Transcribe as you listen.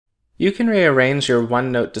You can rearrange your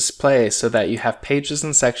OneNote display so that you have pages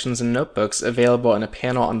and sections and notebooks available in a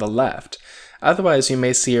panel on the left. Otherwise, you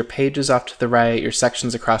may see your pages off to the right, your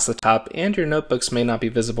sections across the top, and your notebooks may not be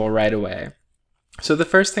visible right away. So the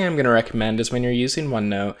first thing I'm going to recommend is when you're using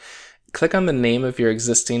OneNote, click on the name of your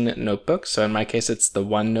existing notebook. So in my case, it's the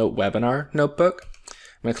OneNote Webinar notebook.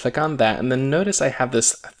 I'm going to click on that, and then notice I have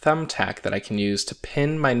this thumbtack that I can use to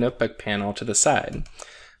pin my notebook panel to the side.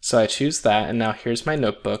 So I choose that, and now here's my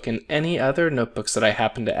notebook, and any other notebooks that I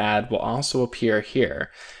happen to add will also appear here.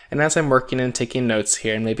 And as I'm working and taking notes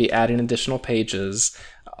here and maybe adding additional pages,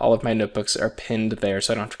 all of my notebooks are pinned there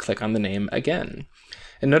so I don't have to click on the name again.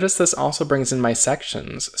 And notice this also brings in my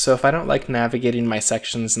sections. So if I don't like navigating my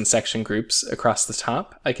sections and section groups across the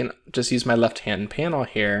top, I can just use my left-hand panel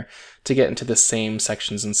here to get into the same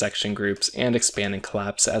sections and section groups and expand and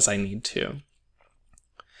collapse as I need to.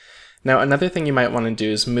 Now another thing you might want to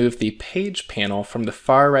do is move the page panel from the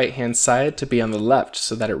far right-hand side to be on the left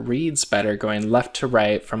so that it reads better going left to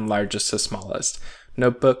right from largest to smallest,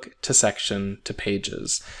 notebook to section to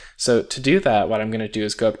pages. So to do that, what I'm going to do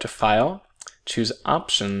is go up to File, choose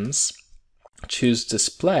Options, choose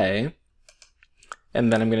Display,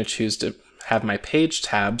 and then I'm going to choose to have my page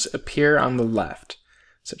tabs appear on the left.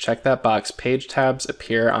 So check that box, page tabs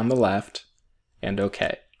appear on the left, and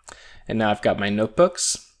OK. And now I've got my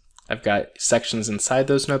notebooks, I've got sections inside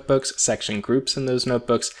those notebooks, section groups in those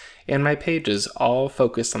notebooks, and my pages all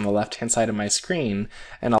focused on the left-hand side of my screen,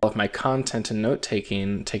 and all of my content and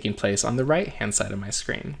note-taking taking place on the right-hand side of my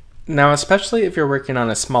screen. Now, especially if you're working on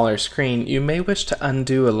a smaller screen, you may wish to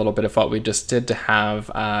undo a little bit of what we just did to have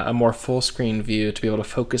a more full screen view to be able to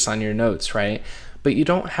focus on your notes, right? But you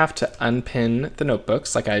don't have to unpin the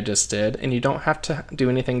notebooks like I just did, and you don't have to do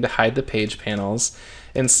anything to hide the page panels.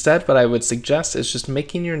 Instead, what I would suggest is just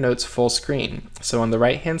making your notes full screen. So on the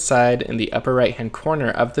right-hand side, in the upper right-hand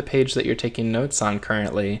corner of the page that you're taking notes on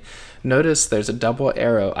currently, notice there's a double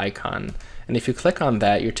arrow icon. And if you click on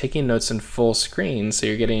that, you're taking notes in full screen, so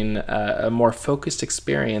you're getting a more focused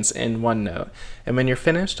experience in OneNote. And when you're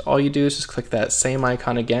finished, all you do is just click that same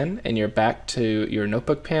icon again, and you're back to your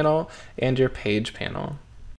notebook panel and your page panel.